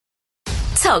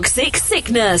Toxic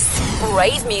Sickness.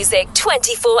 Rave music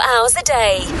 24 hours a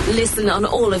day. Listen on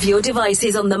all of your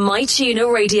devices on the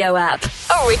MyTuner radio app.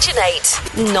 Originate,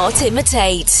 not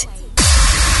imitate.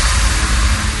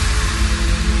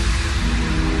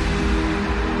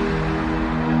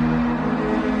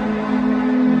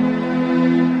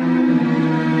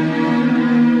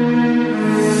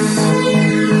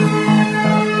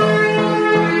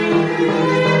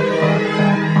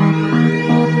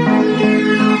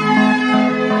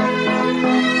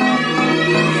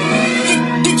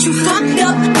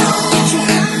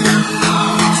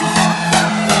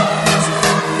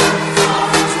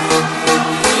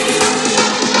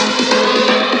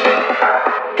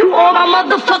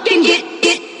 Motherfucking get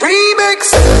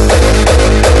remix.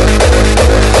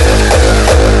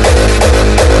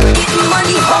 Getting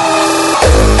money home.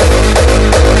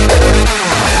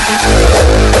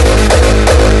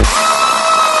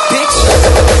 Bitch.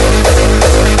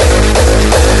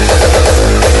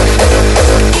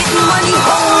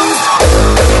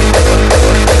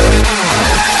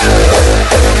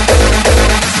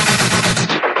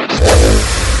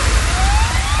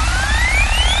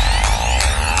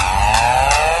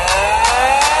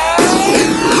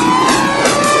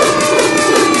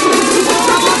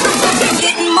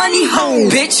 Getting money home.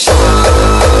 Bitch.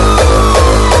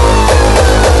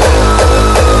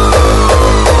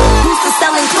 Who's for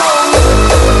selling clothes?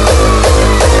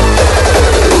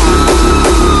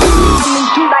 Coming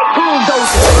through like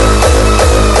bulldozers.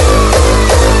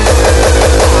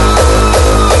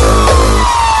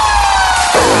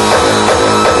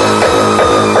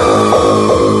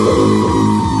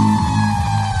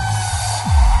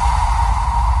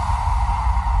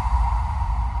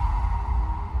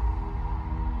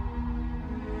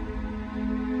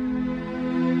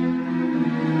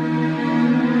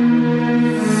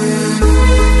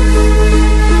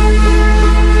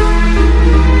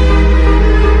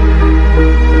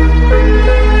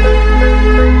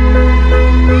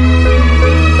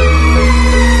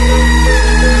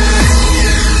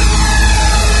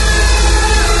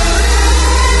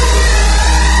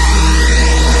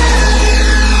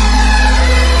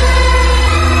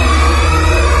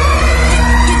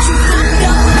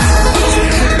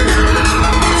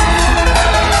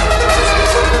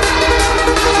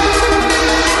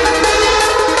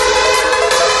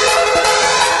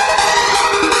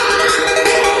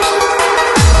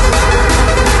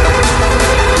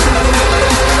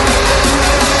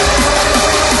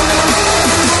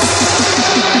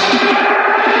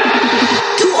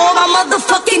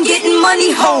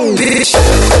 Money home, bitch.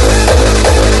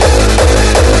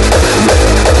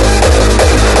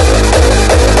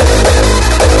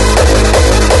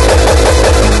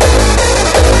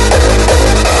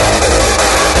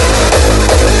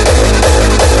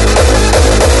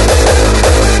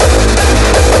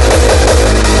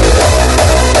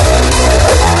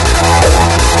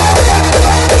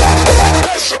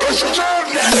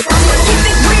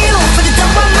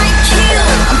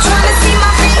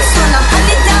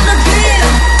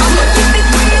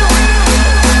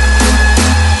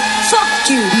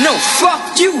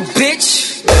 Fuck you,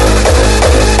 bitch.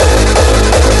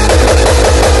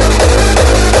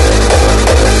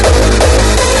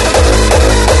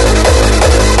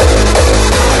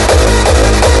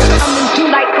 Coming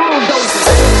through like bulldozers.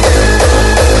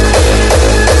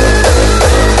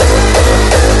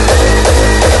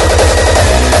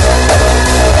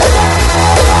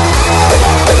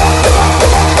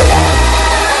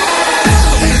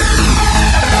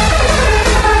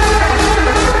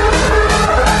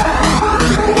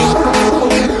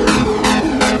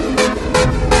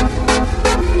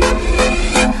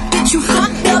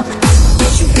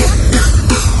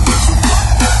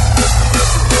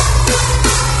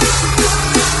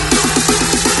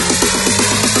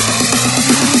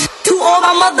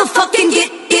 Motherfucking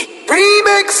get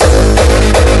remix.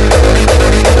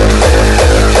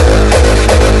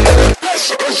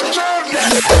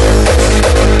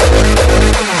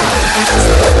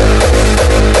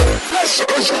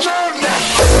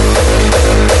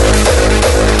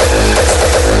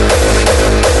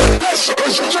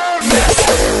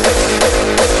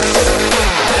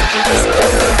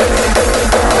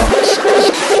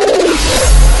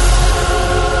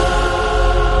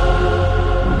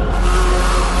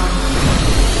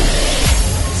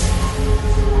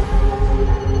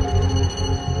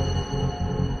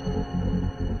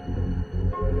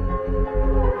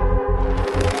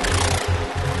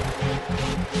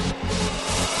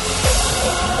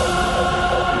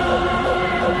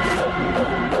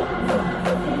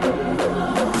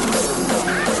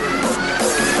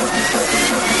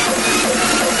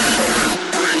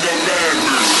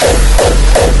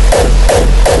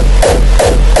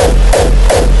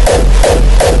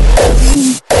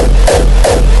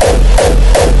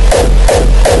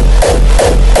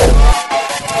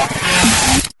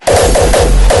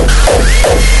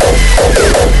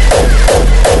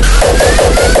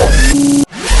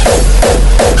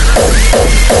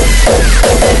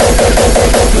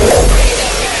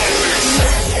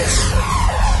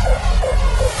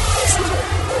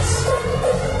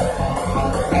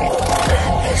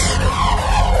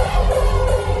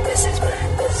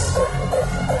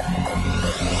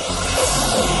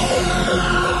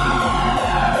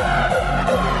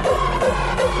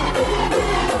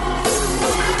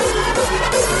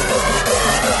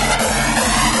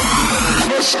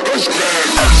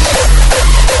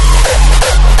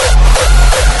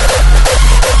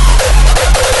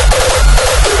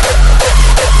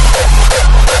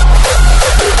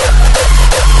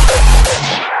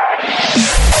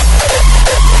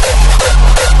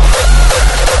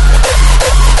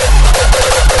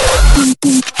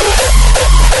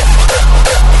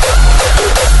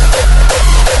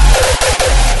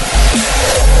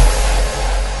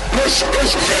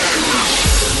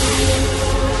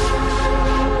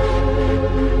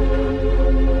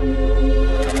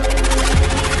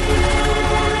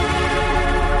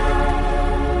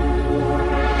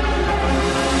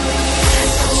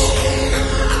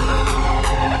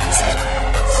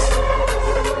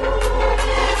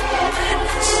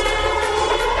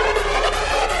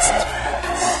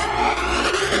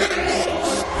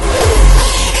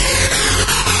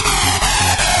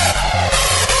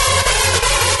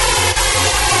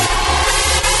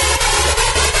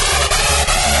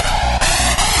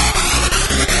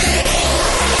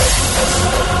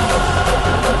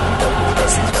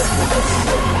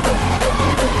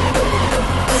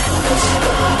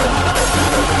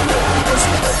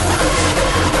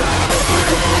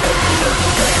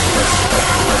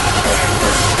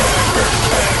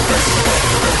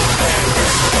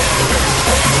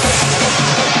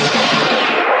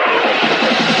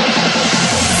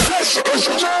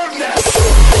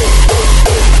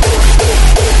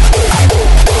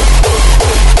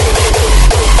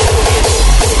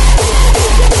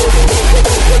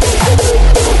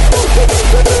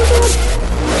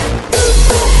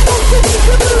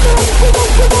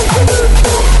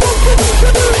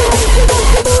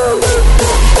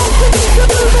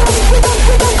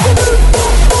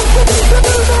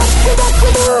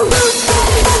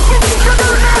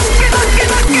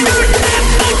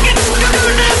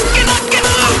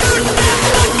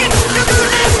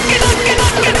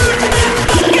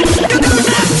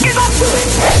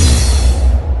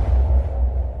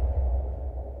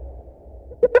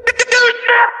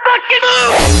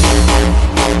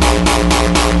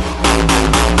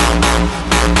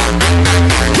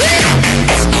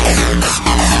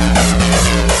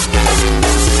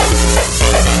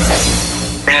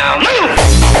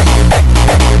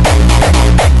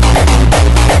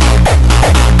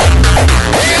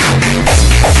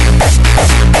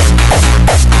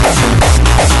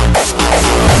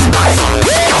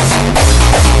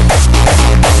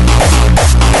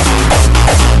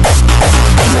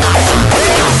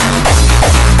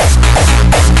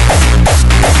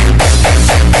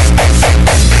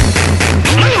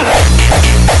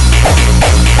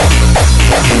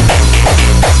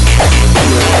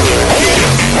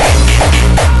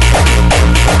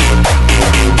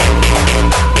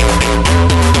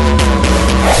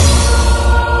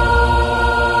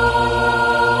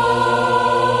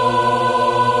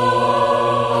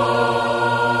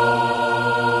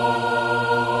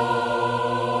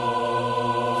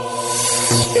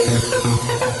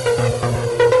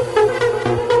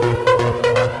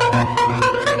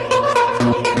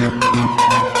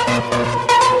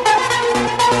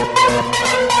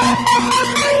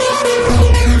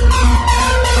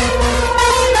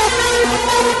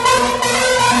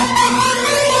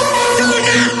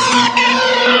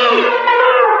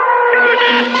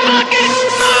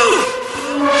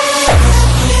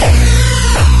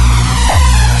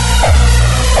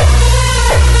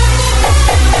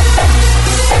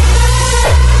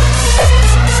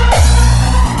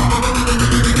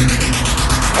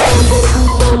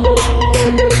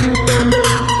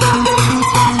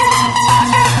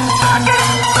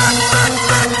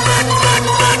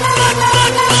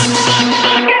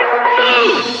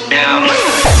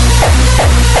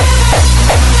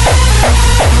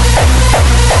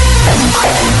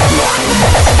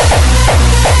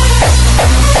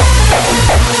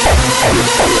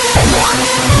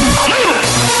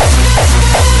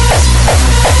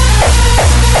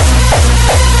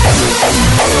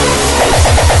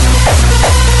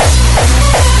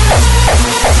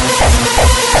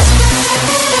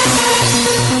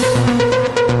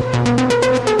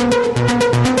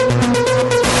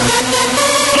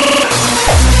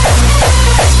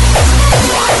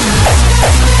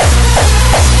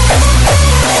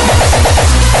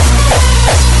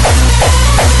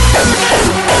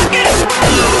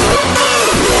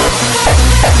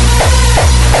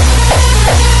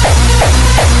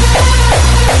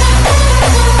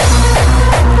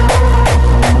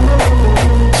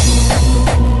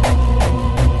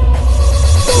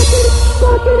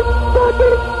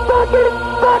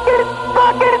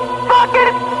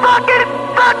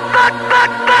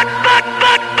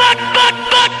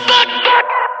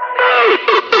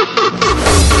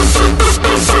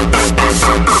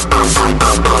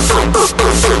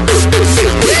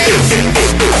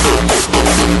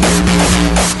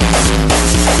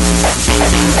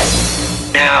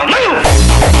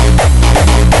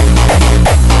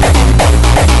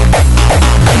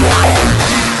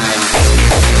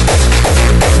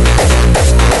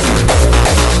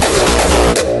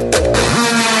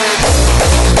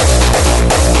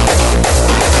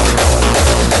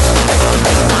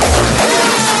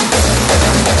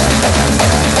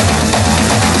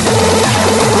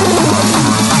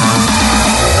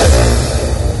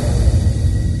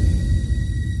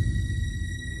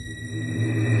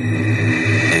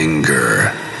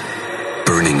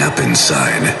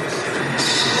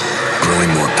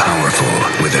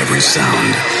 powerful with every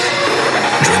sound,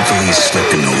 dreadfully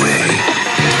slipping away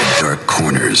into the dark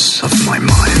corners of my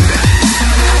mind.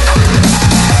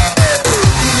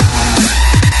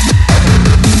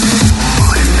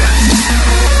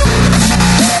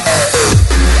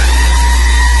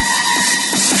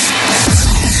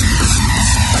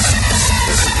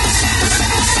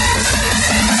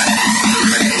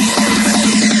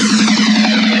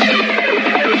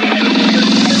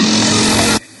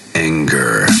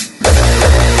 Anger.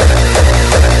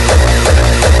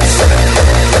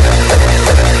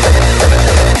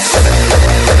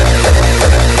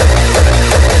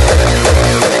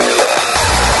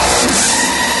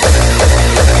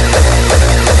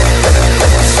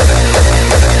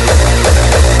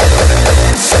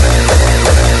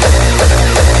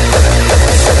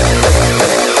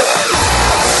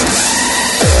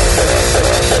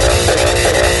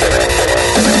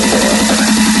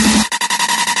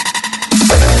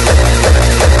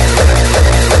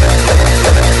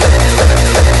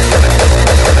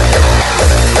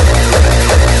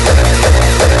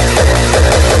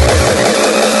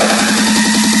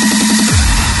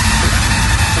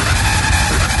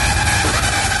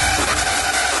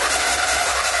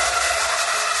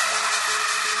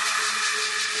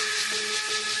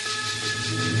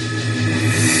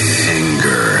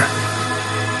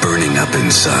 Burning up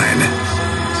inside,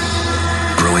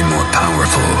 growing more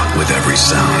powerful with every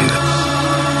sound,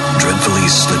 dreadfully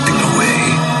slipping away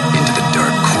into the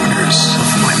dark corners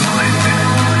of my mind.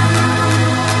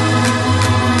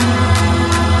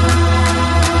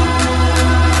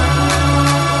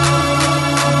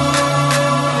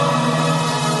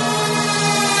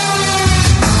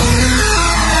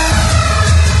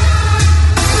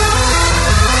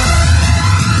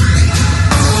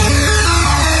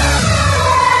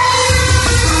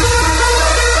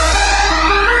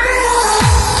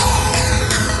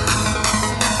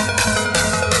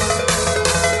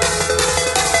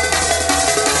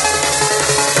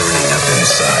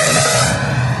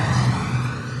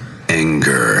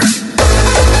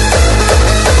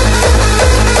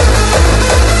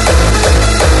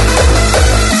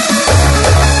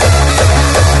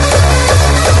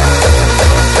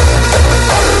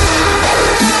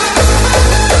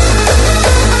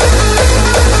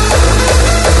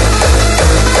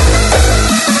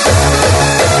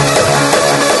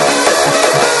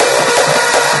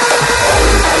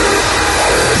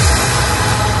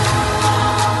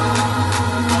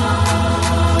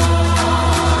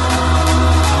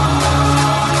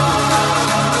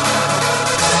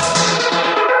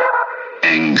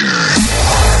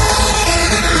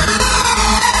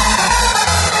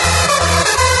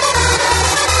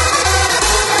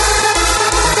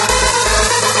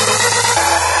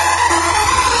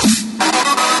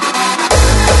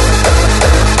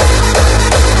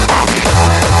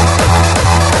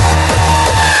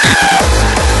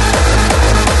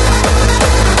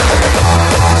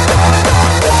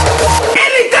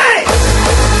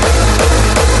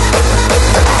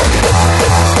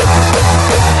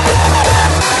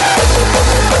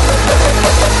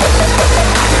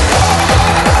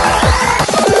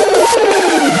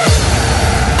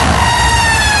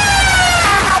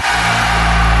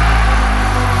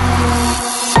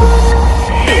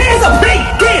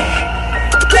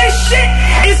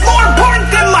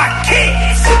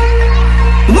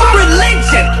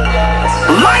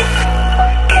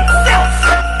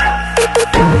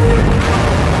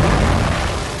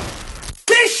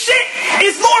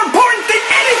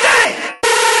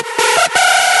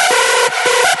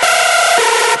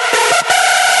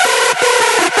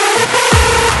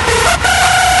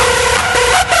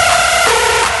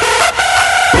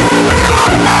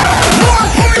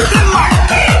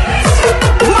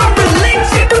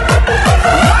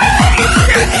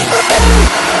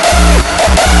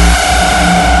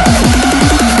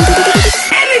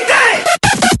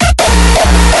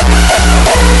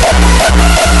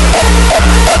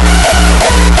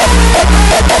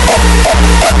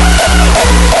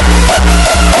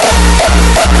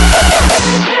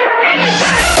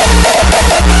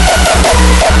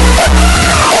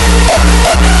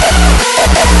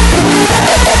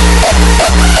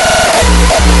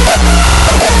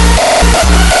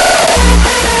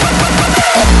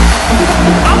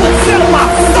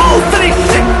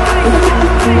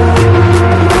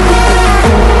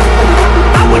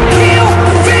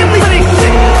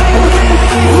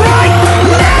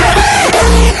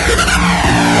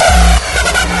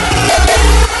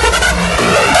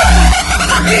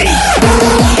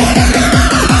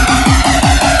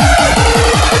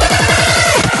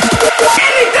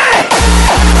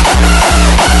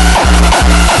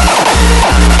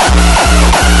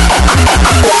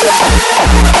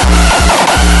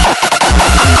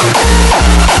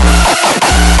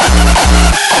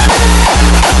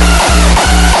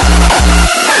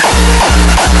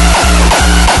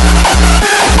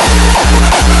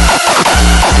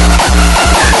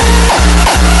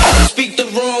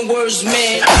 words,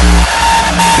 man.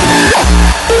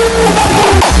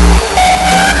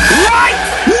 Right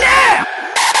now!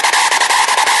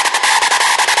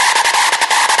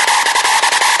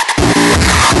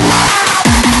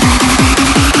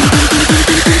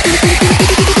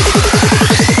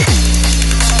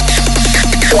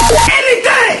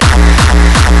 Anything!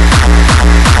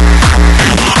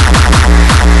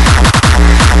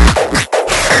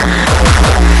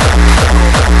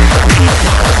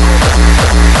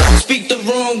 Speak the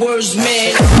wrong words,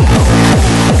 man.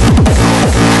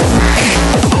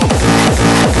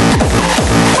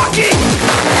 Fuck it!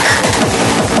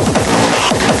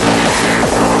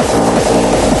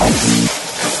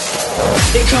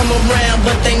 They come around,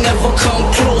 but they never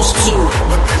come close to.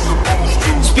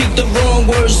 Speak the wrong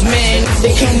words, man.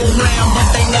 They come around, but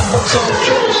they never come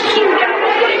close to.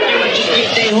 Just get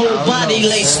their whole body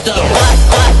laced up.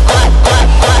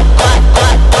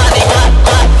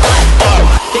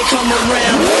 They come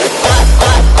around.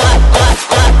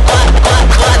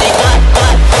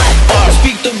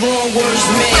 Speak the wrong words,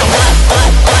 man.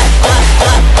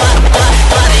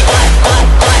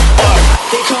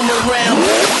 They come around.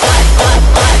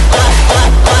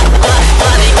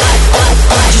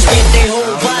 Just get their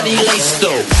whole body laced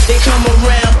up. They come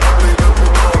around.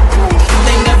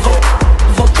 They never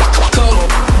come.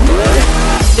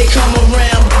 They come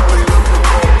around.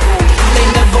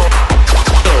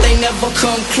 They never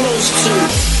come close to.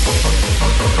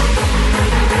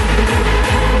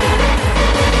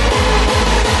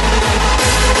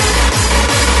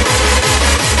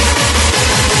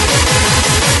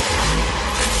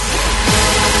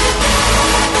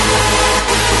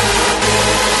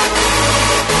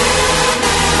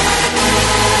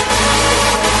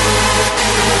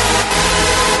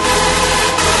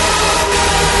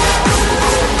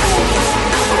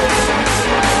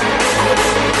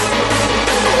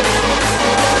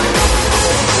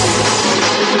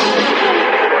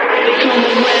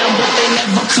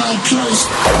 Come close.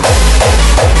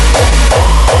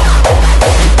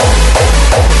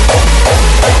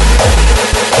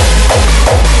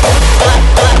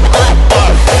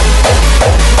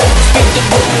 Speak the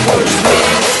wrong words,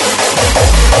 man.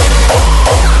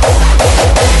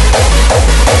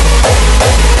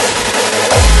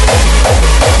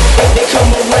 They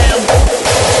come around. They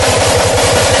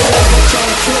never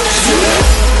come close to it.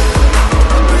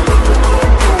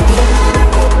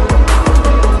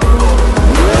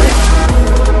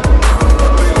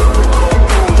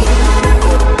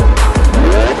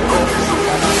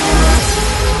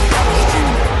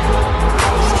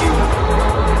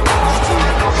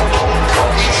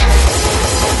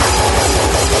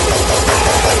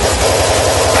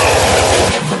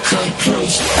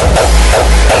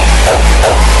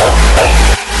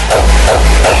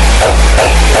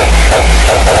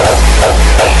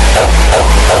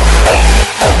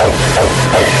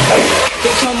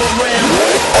 They come around.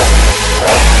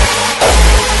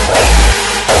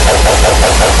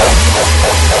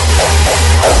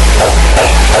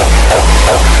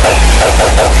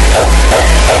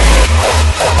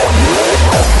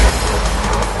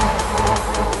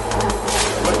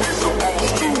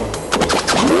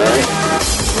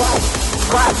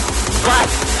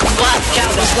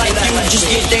 Cowards like you just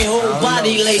get their whole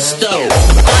body laced up.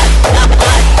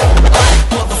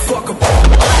 Motherfucker.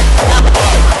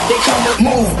 They come and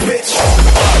move, bitch.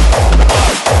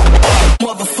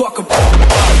 Motherfucker.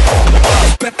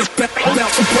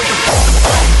 Bounce and break.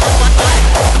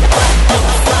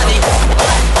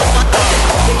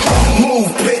 They come and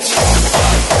move, bitch.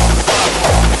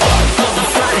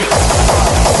 Motherfucker.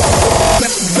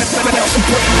 Bounce and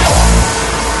break.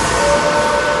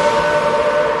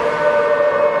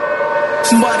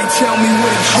 Somebody tell me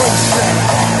where the drinks at,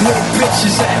 where the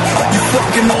bitches at. You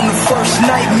fucking on the first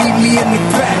night, meet me in the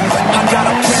back. I got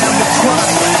a pound of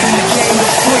chronic and the game of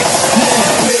quick. Move,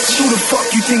 bitch, who the fuck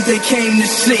you think they came to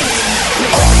see?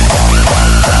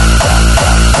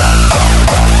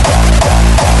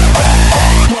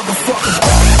 Motherfucker.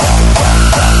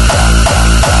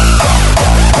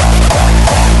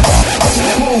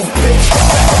 Move, bitch.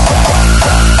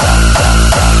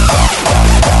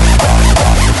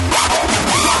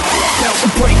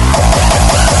 Break.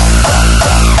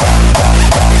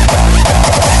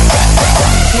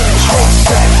 Where the drinks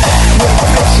at, where the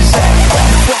bitches at.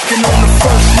 You fucking on the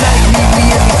first night, meet me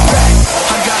in the back.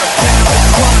 I got a pound of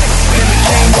chronic and the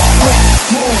game of quick.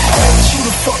 Move, bitch, who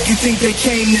the fuck you think they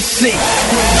came to see?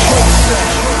 Where the drinks at?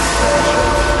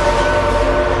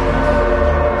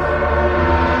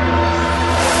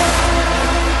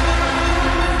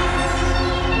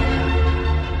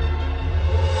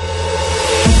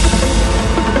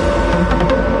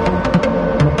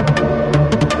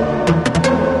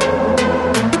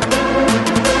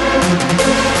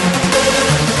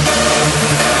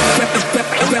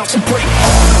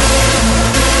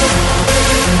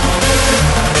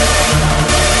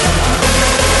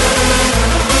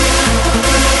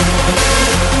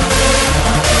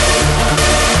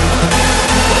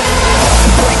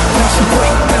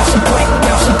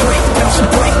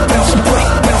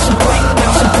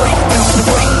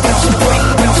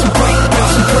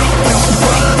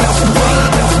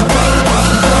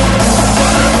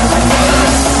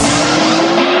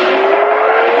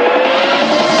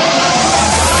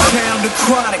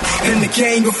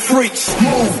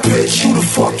 Move, bitch, who the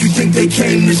fuck you think they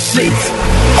came to see?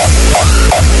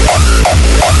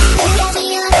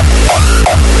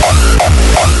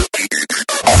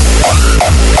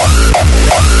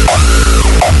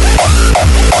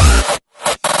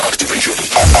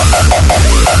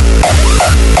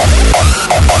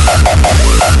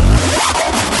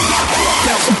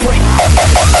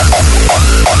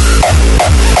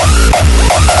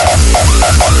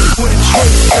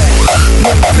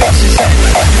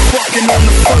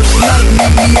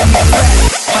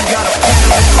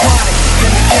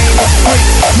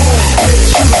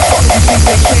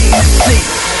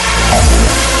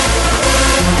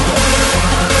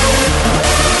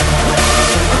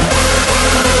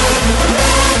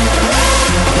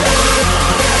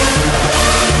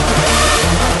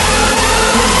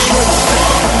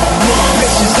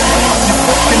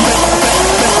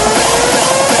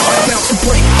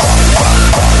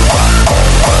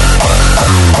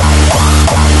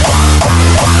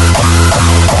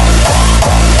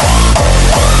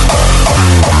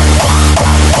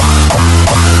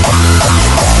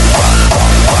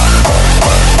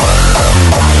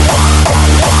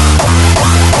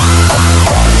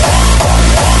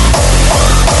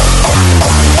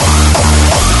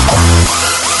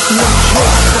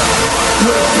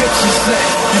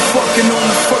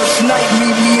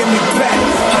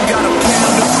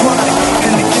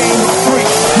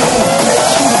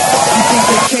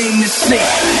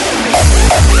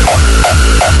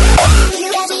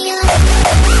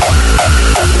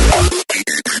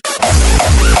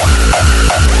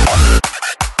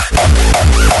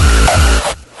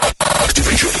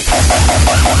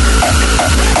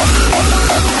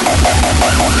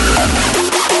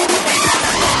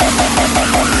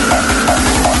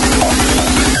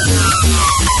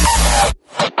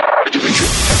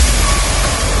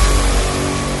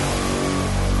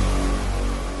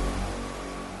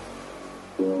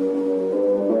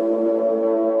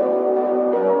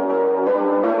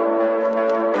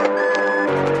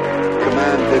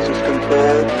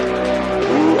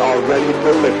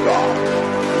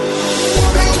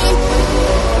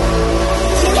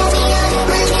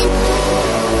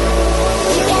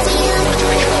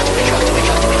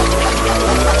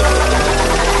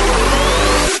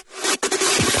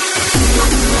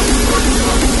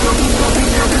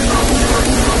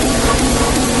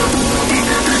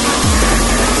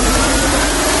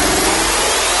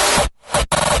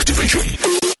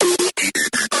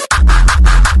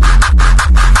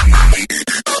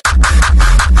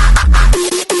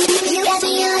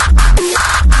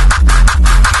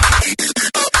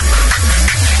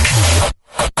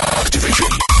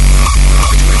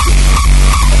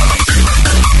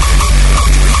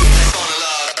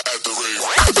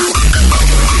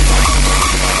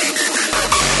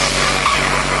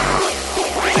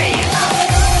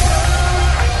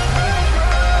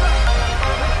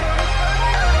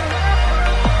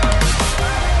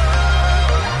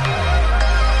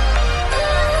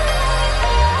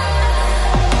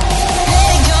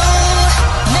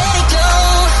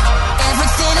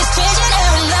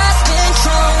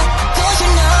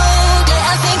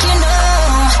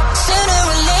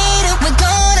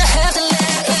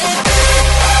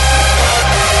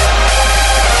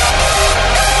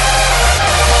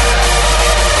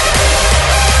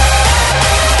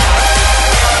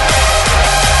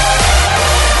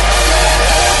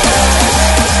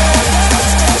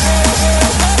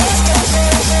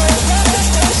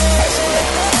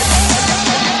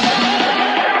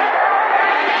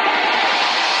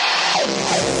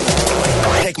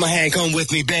 Come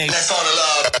with me, babe. Let's fall in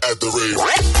love at the rave.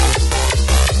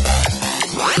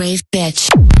 Rave bitch.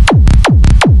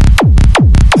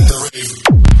 The rave.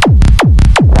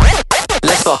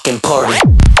 Let's fucking party.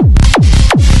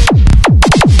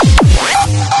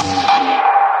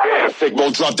 Yeah, thick,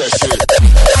 won't drop that shit.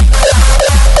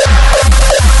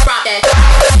 Drop that.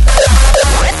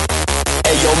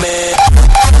 Hey, yo, man.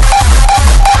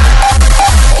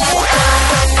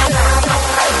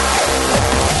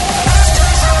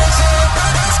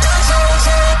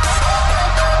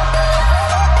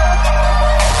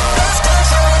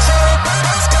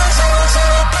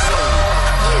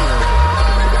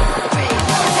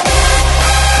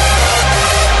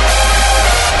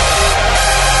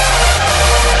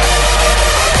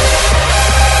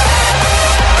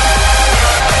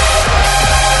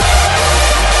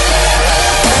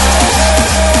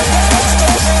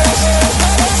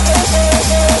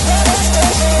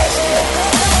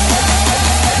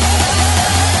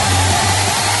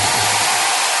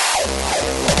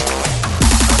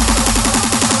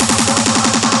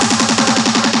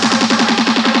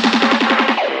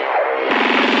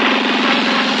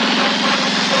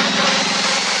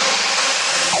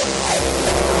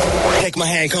 Take my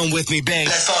hand, come with me, bang.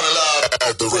 That's on allowed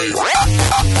at the rave.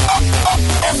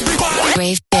 Everybody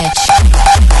Rave bitch.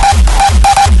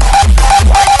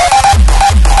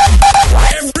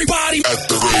 Everybody at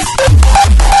the rave.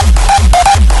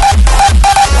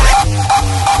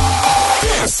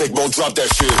 Yeah, sick, won't drop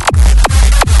that shit.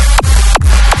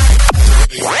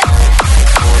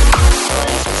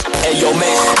 Hey, yo,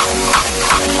 man.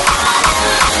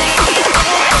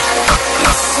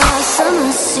 It's our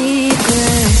summer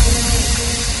secret.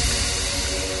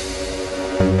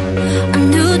 A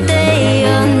new day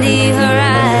on the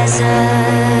horizon.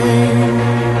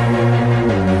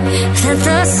 Let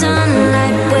the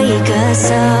sunlight wake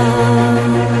us up.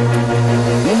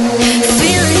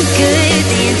 Feeling good,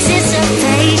 the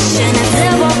anticipation. If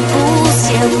there were rules,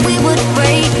 yeah, we would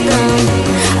break them.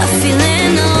 A feeling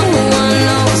no one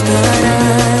knows but us.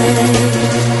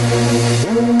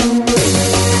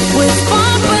 With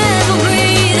one breath of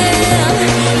breathing,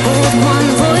 with one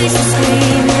voice of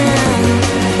screaming,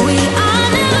 we are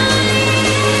living.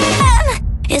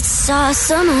 It's our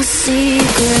summer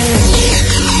secret.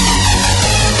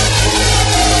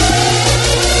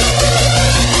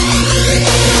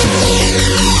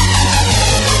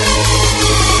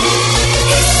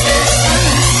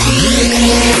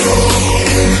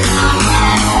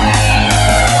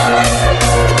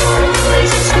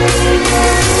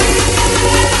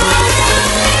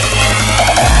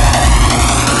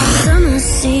 Summer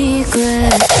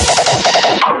secret.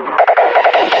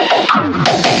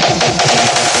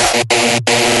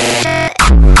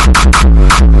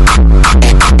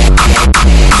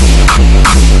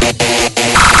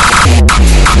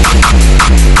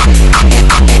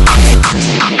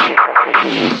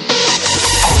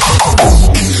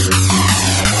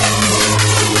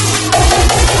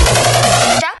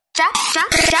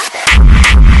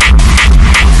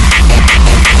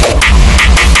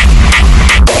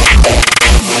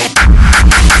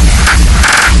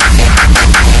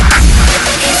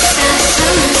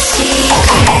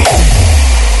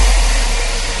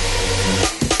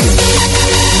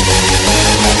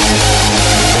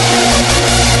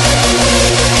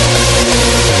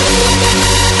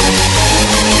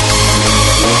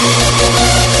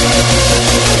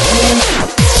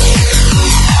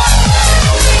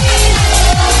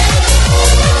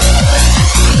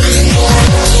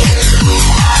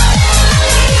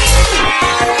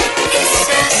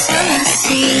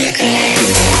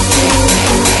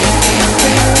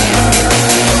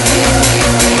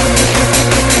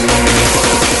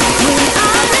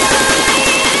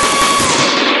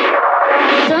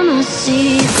 Summer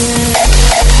secret.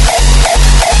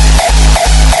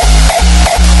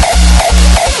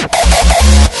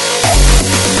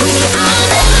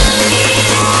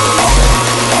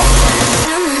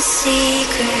 Summer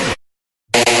secret.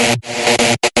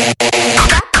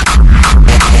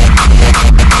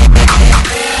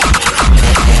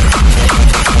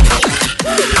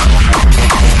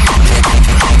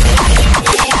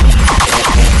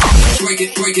 Break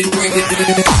it, break it, break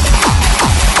it.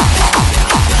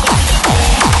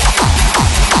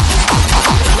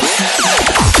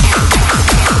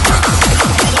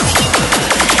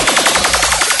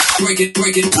 Break it,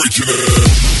 break it, break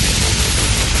it.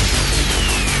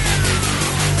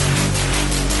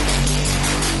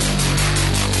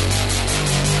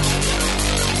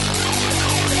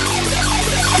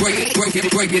 Break it, break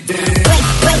it, break it down. Break it,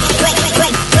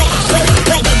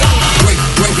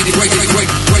 break it, break it, break it, break it, break it down. Break it, break it, break it,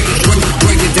 break it, break it,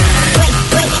 break it down.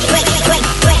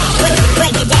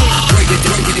 Break it,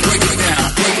 break it, break it, break it, break it down. Break it, break it, break it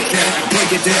down.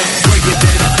 Break it down, break it down,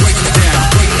 break it down,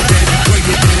 break it down, break it down, break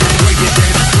it down, break it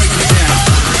down, break it down.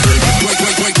 Break,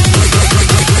 break, break, break, break, break,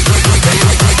 break, break,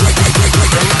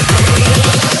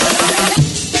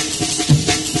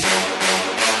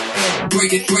 break, break, break,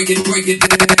 break it, break it, break it.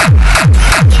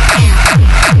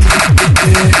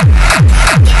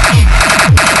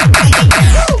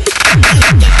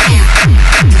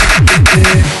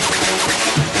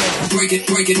 Break it,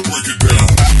 break it, break it down.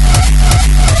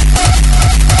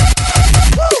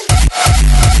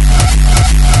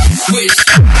 Switch.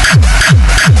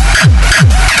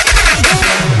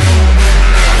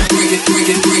 Break it, break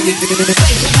it, break it.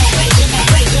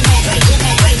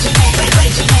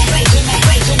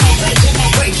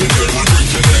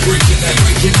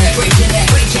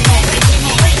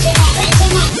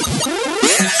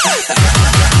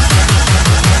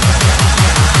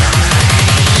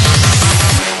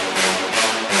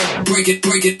 Break it,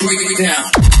 break it, break it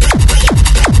down.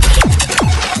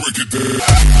 Break it down.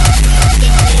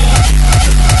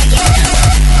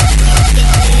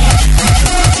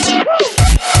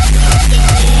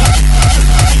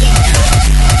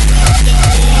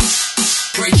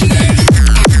 Break it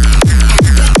down.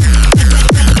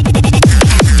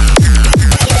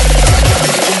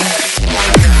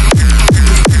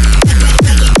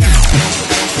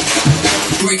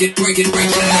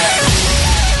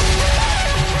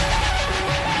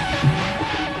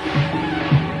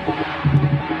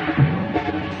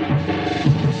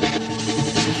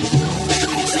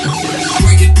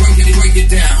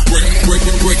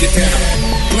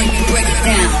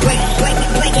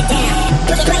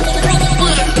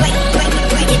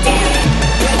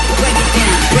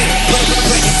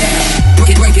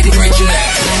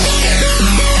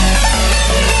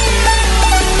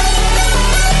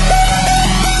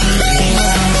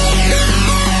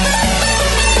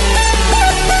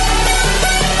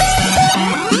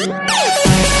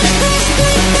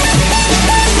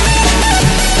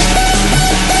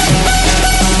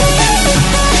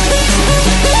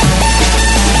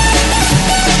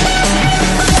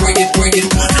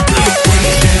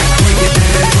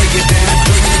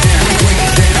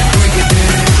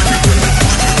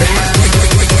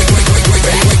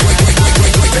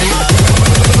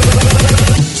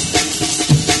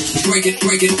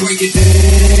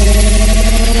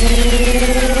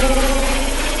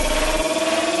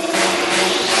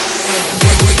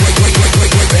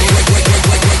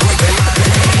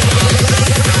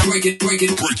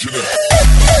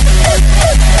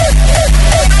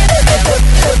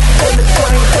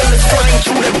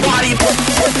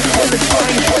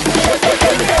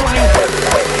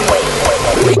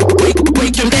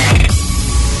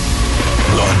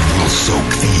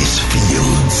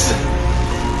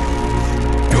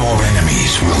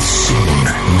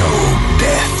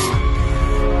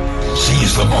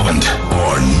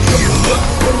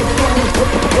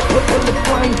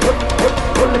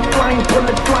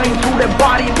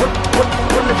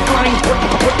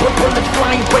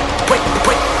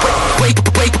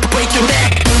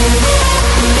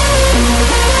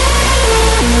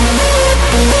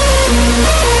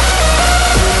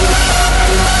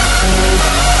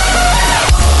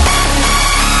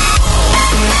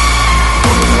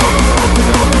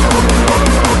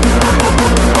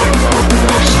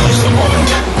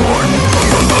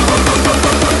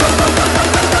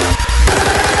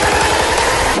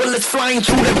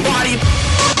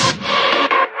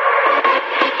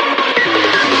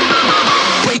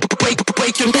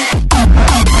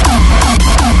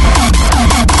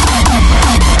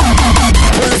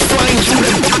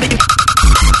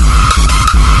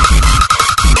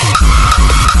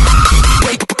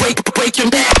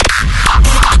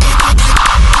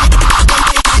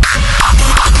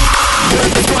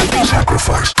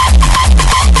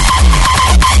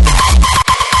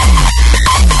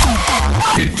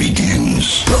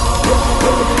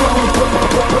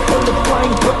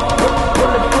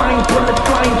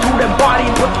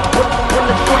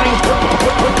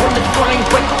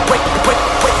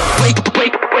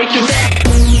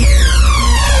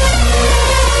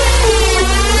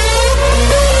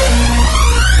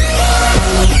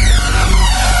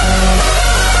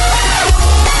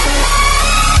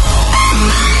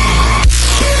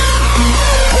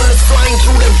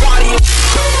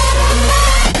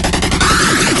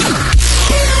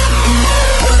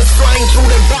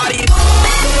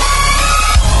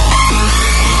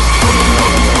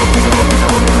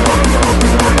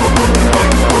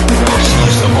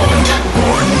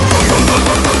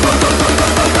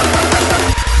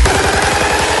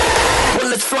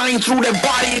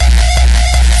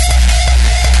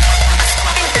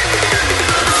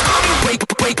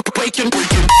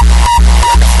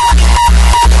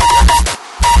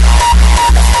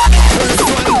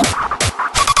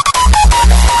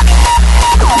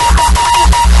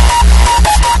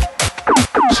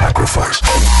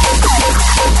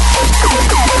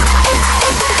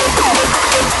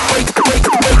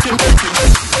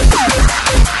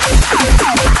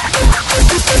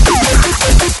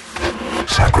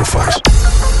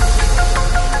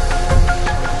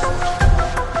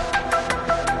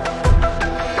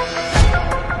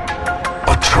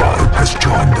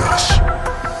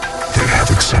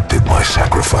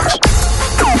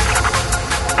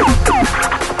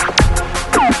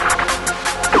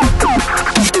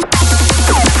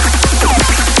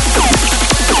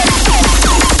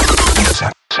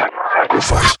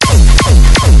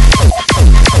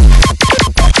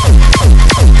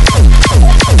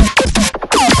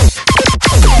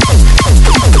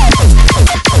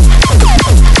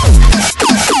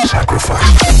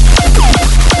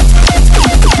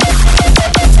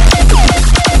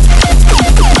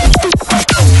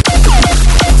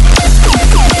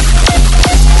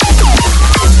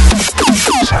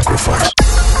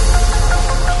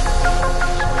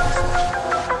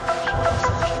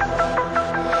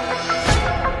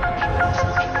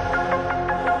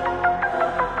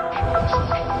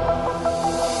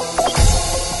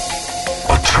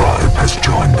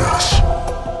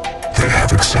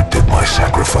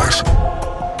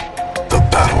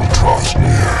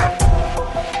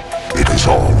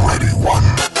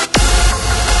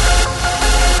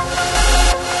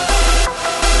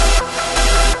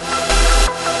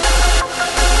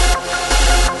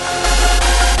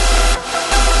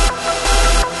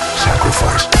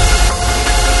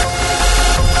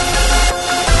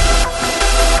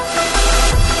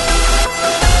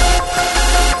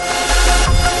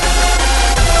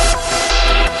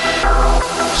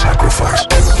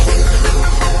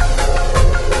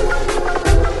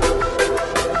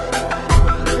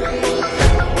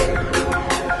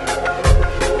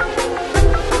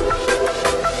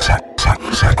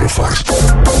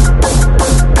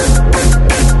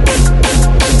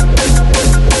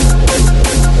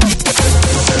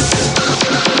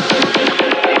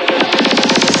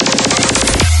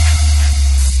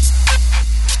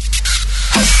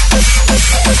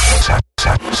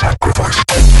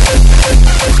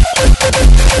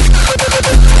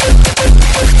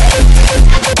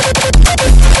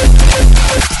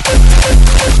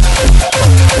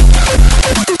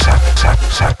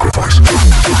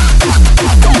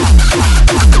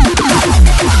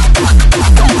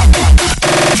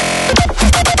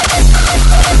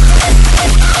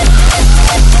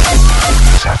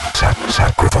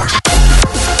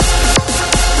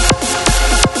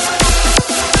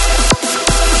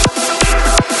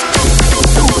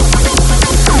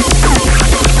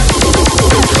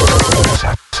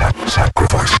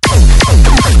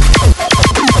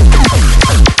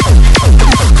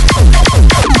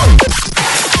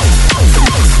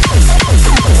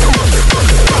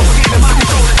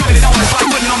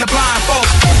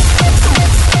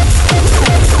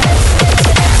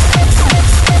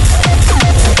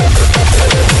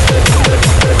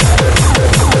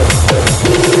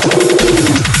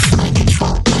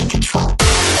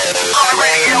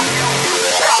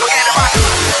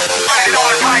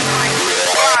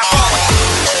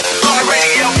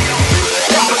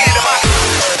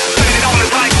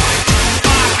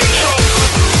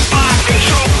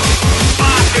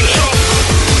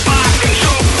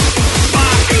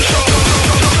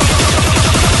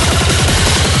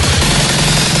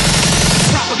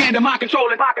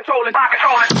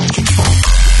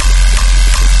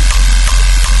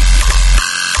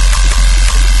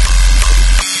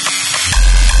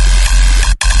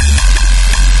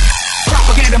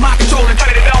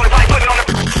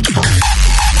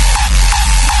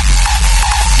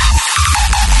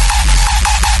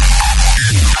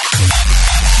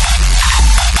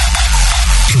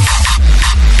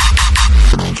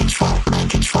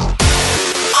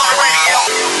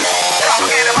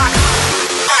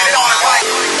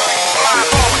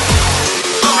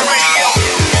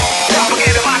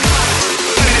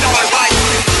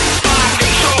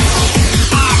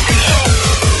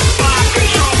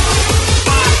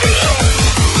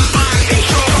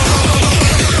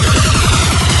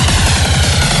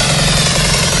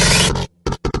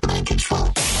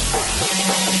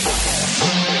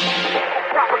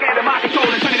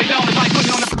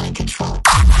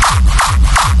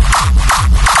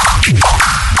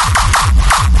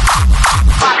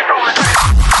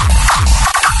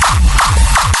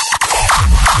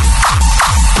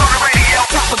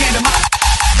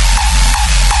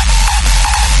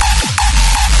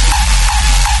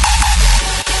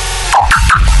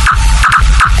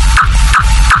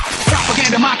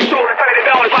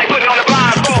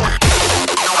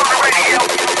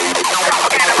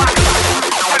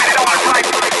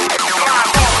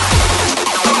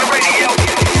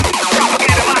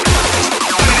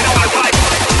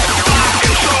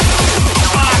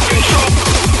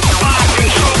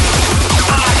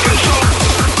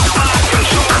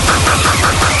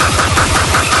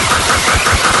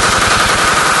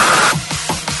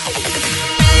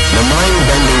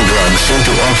 seem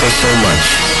to offer so much,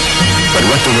 but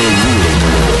what do they really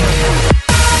deliver?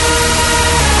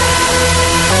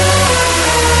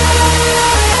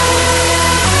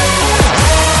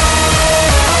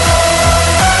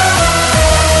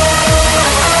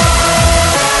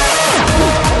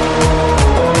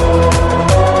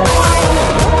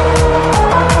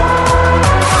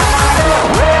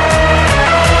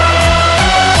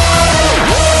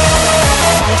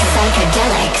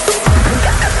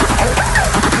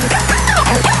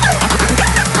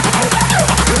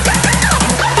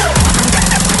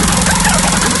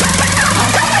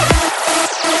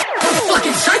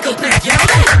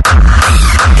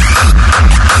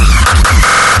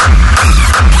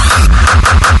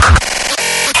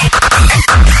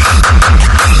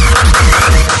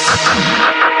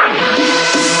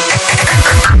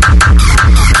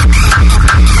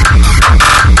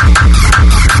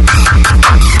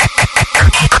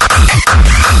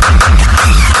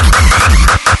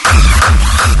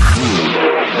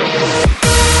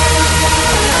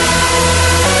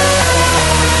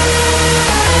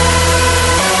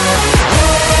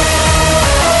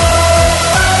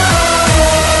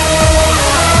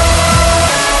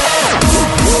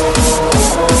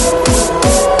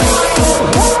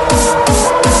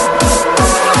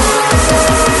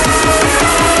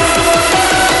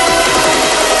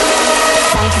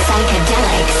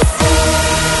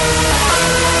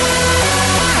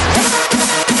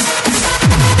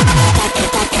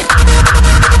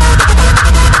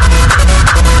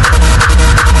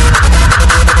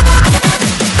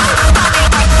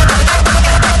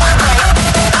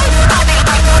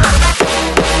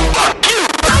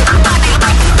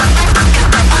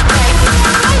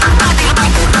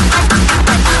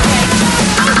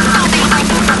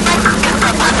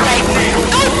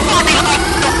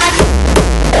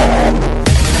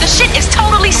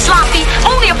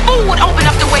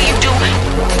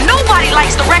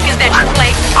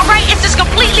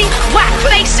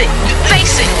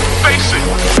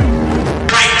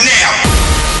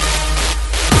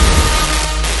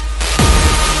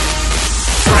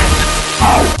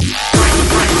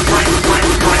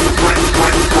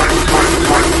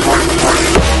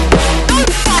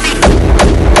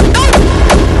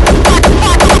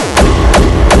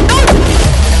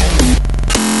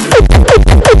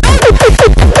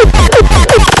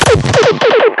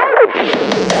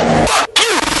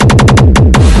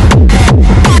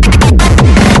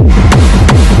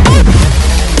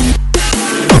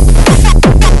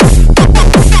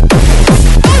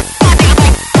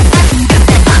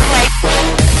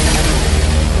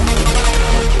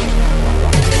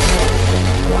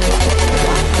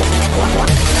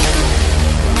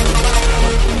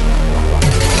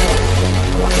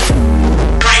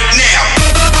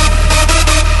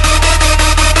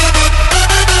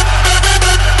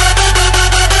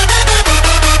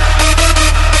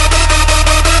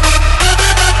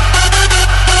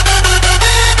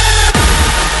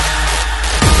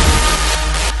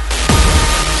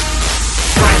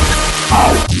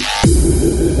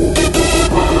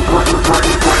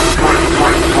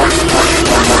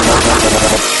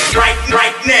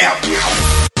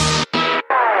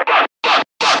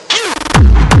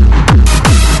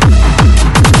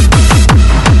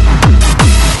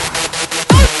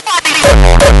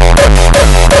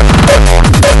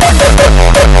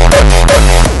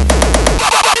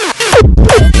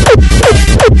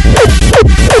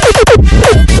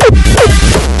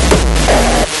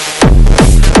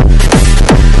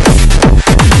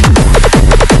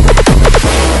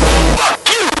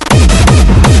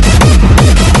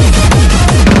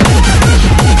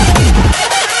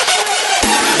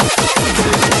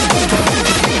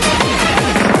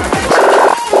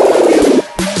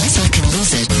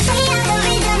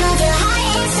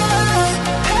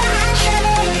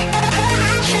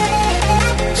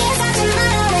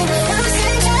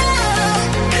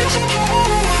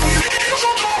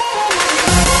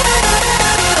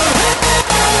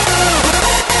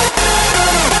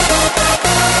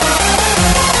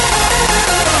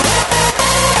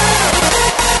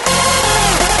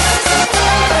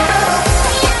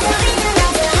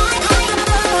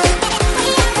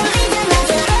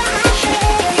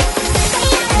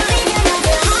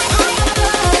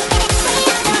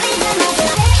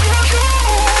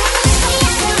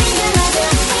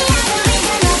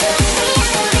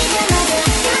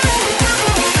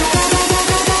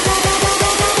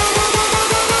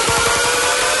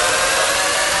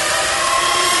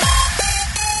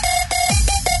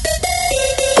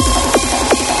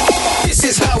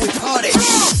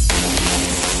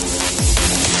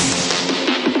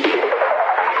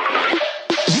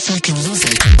 Yes, I can lose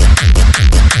it.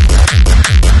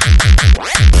 This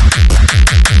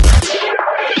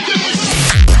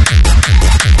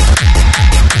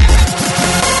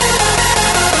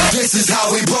is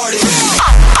how we party.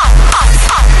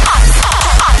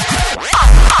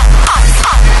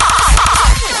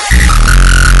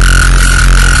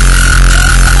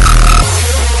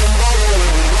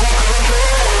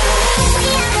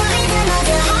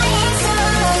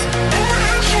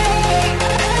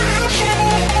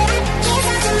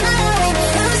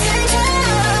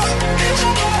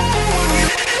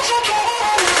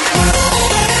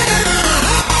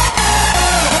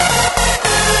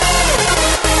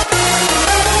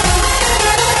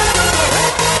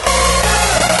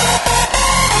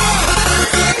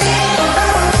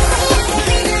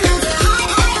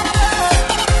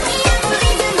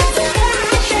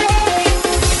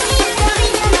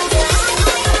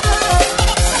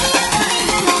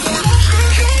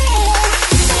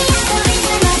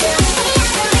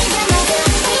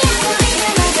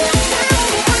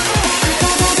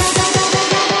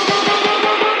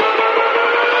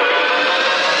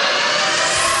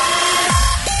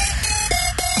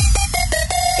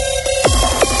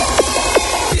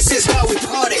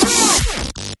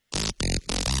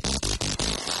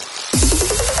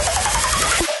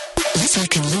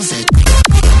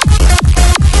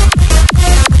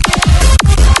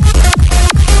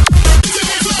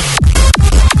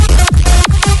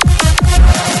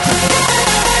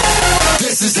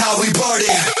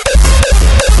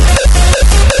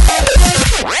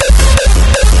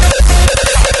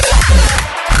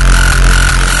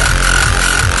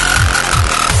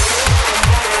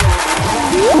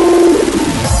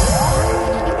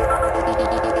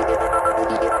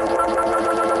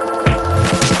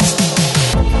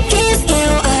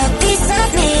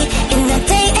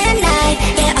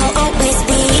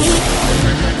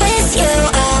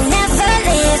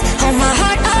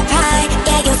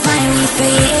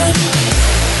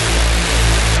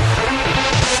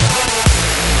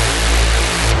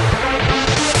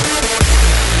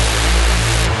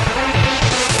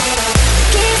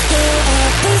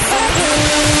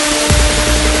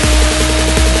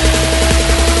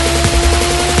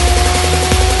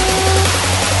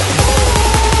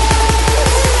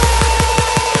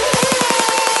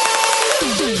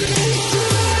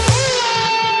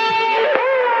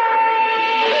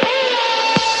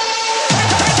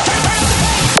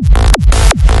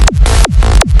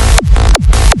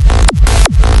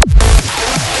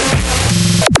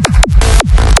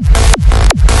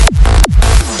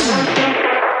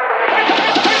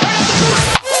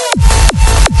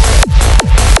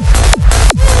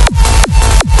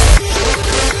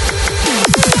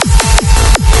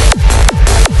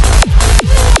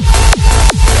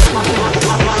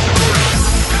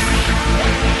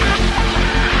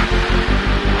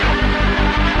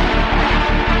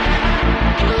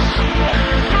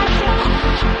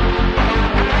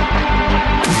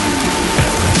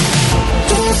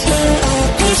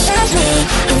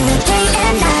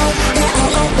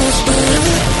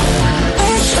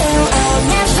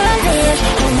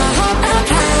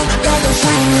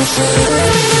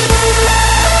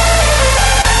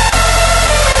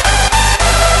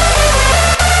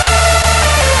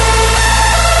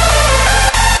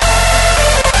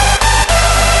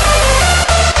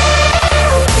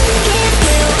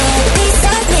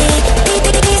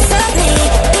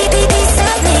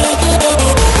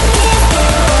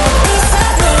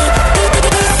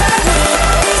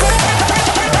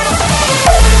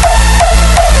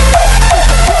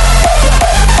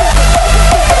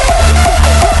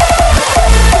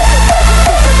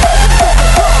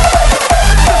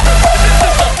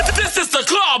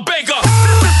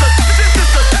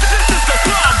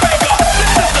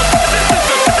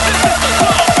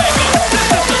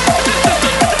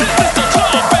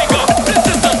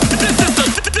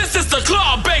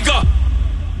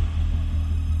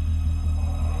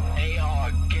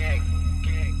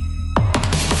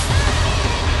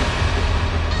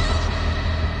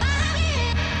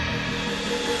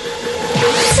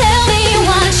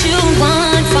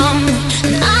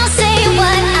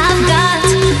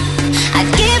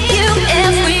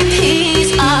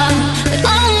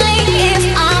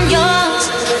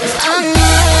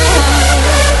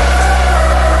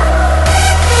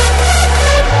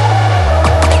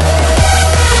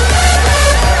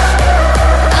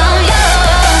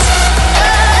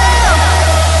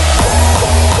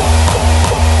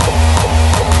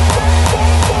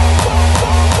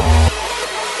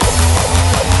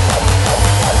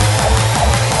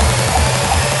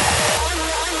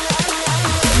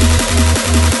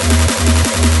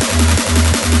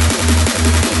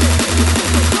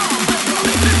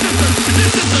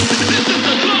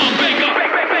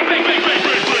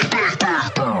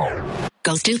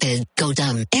 stupid, go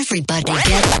dumb. Everybody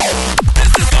get...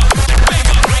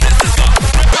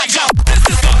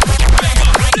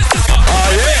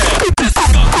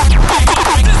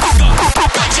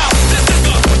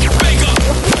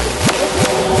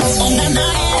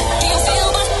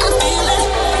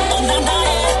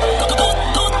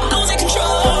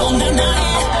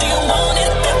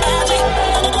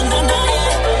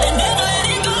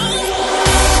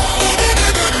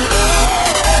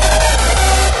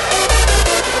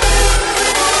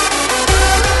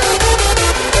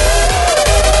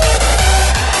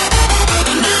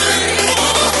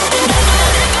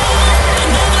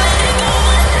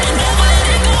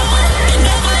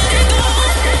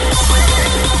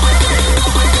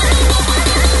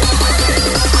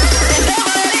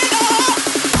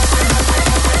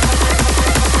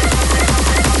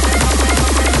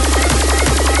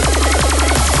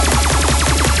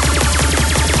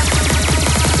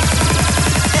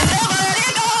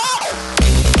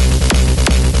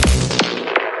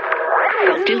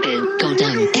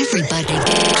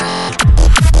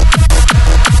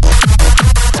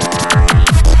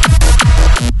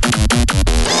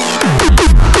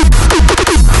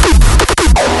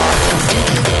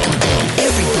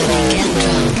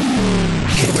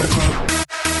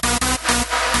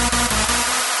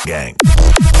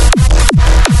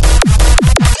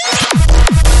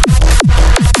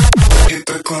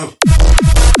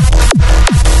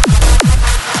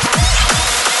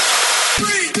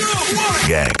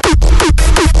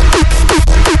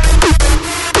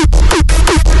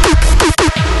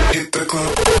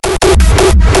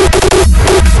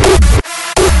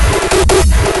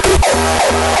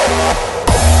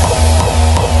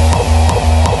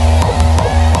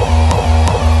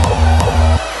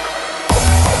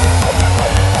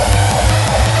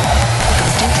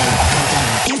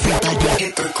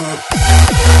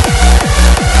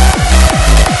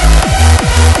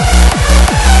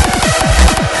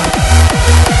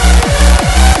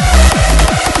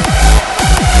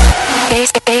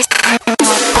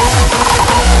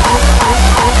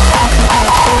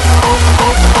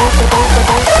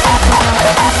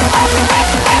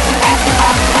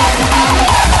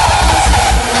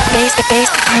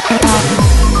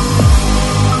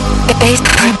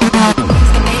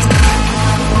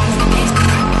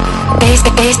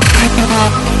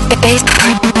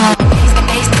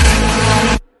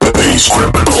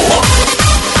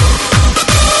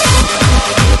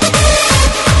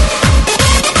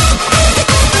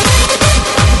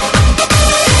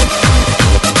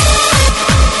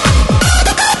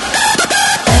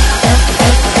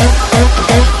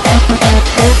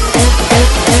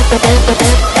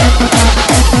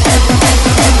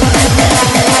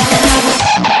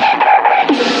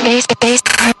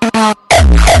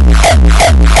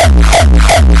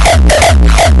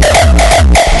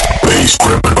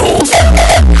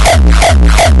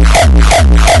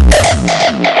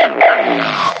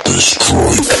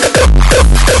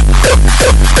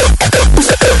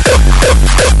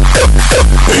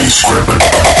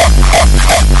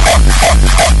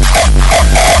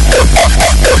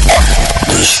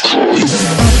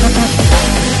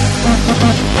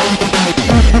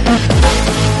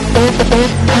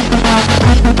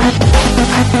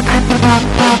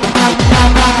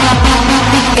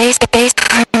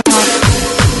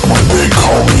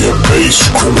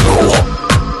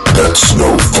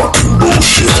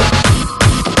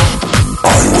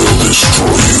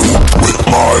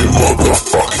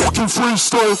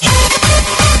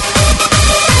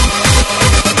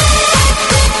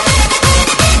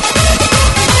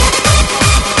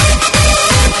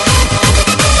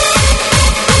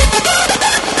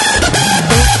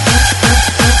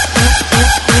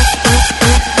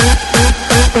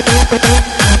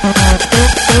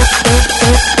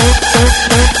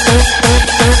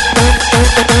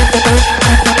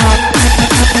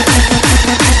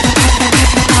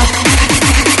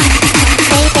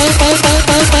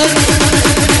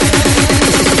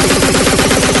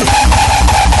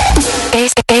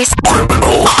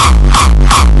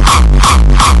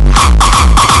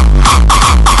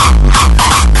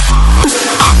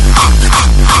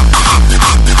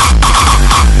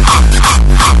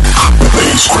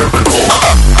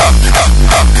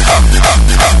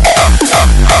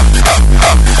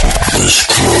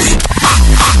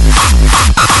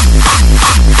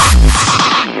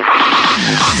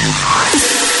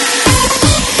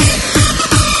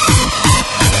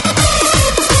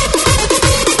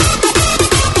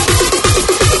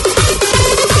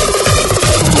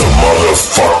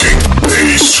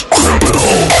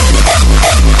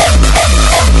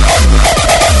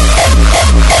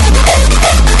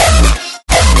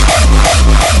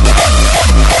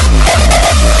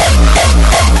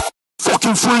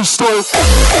 freestyle.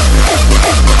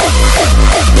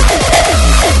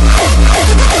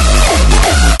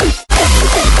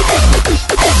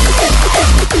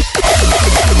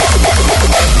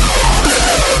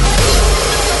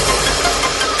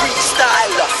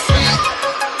 Freestyler,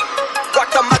 rock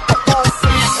the microphone,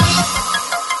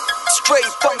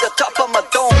 straight from the top of my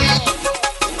dome.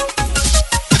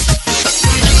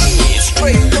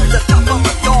 Straight from the top of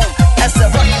my dome, as I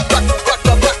rock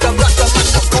the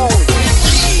microphone.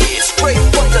 Straight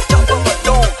from the top of my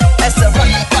dome, as I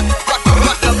rock the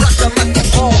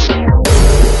microphone.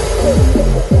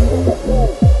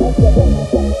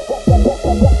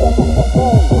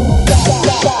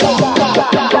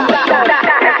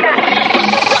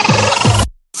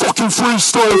 Fucking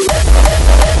freestyle.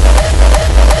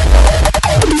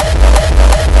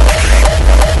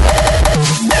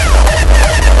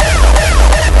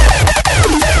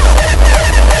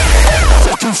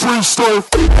 Fucking freestyle.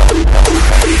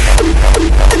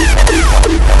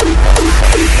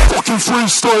 Fucking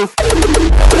freestyle.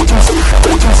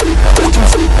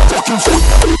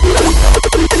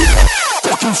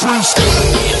 Fucking freestyle.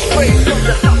 Straight from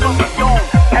the top of my dome,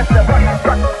 as I rock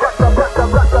the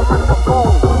microphone.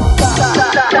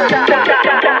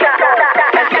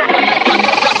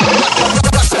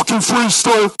 Fucking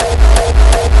freestyle.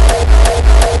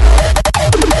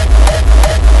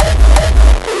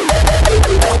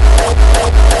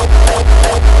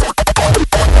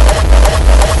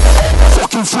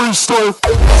 Fucking freestyle.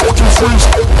 Fucking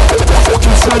freestyle.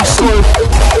 Fucking freestyle.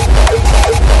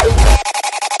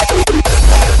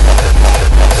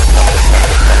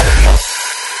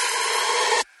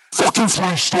 Fucking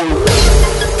freestyle.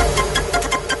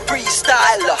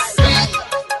 Freestyler,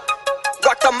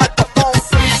 rock the microphone,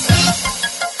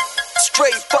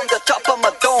 straight from the top of my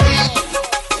dome.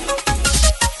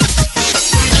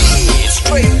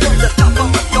 Straight from the top of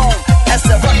my dome, as I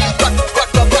rock the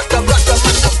microphone.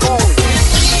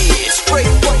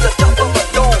 Straight from the top of my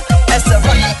dome, as I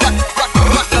rock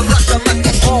the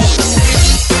microphone.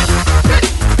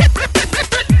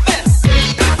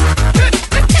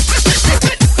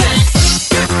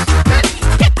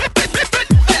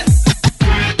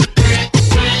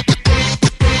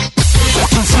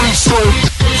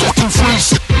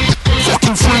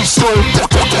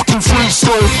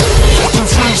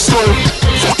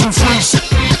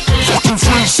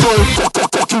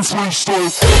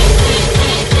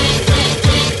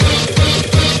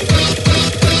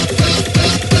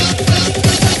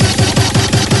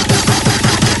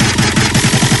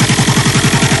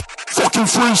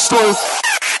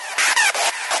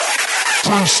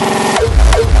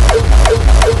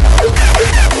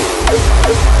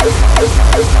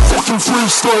 Fucking freestyle. Fucking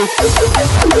freestyle.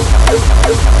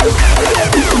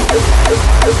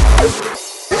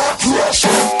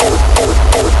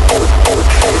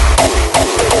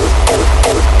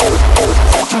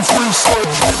 Fucking freestyle.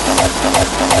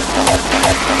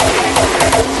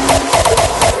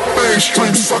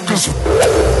 Mainstream suckers.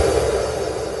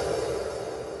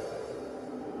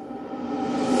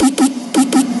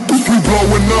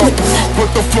 Blowing up, but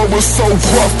the flow is so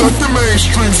rough that the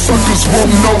mainstream suckers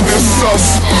won't notice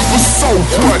us. But so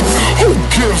what? Who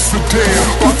gives a damn?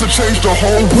 About to change the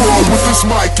whole world with this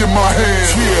mic in my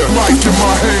hand. Yeah, mic in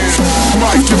my hand,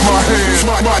 mic in my hand,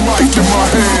 mic in my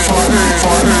hand,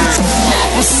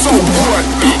 But so what?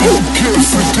 Who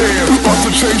gives a damn? About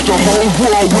to change the whole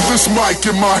world with this mic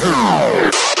in my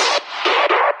hand.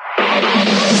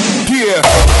 Yeah.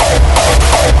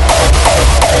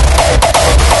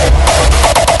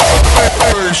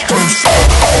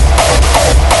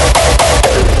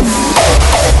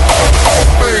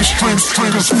 Mainstream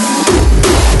stringers.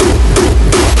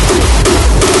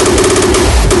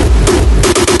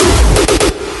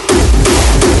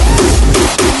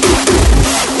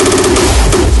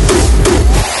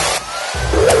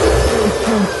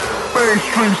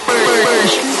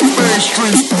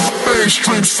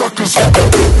 Mainstream suckers.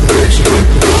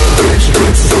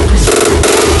 Mainstream suckers.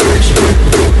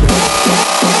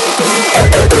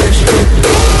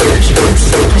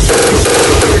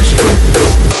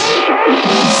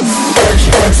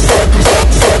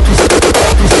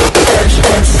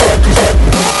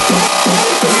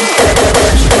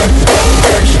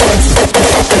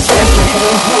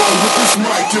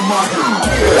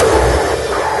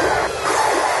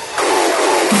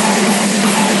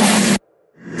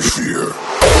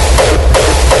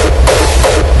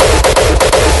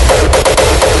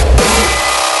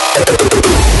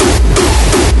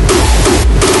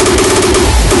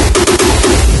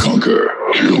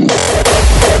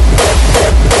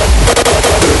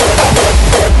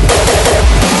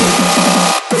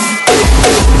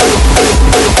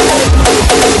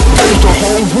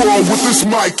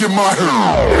 mic in my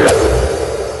hand.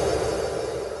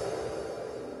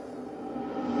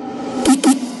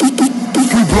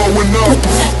 Blowing up,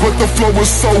 but the flow is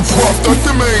so rough that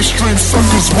the mainstream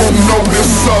suckers won't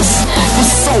notice us. But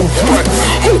so what?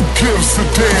 Who gives a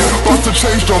damn? About to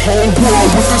change the whole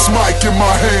world with this mic in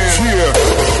my hand.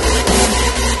 Yeah.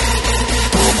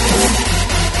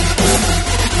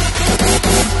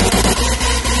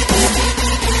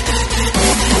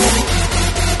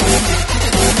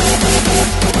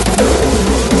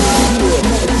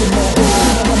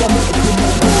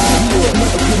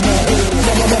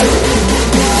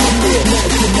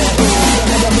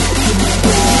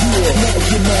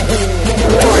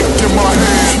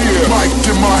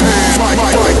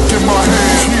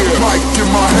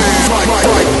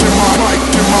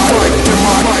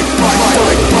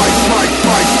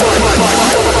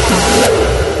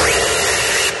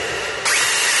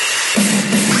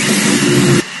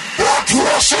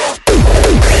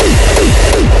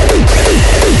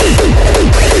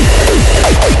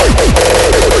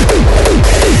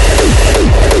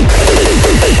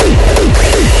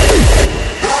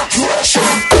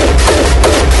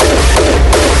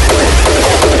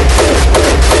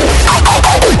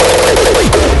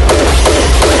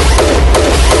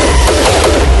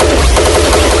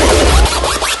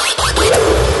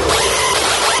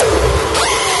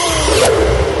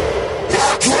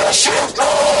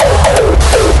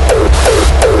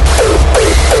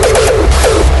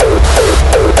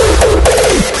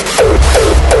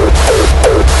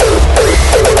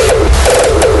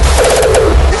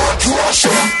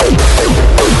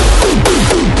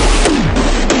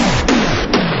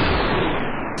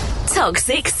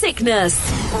 Toxic Sickness.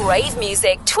 Rave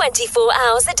music 24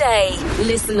 hours a day.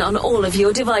 Listen on all of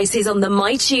your devices on the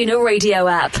MyTuner radio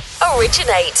app.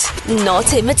 Originate,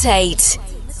 not imitate.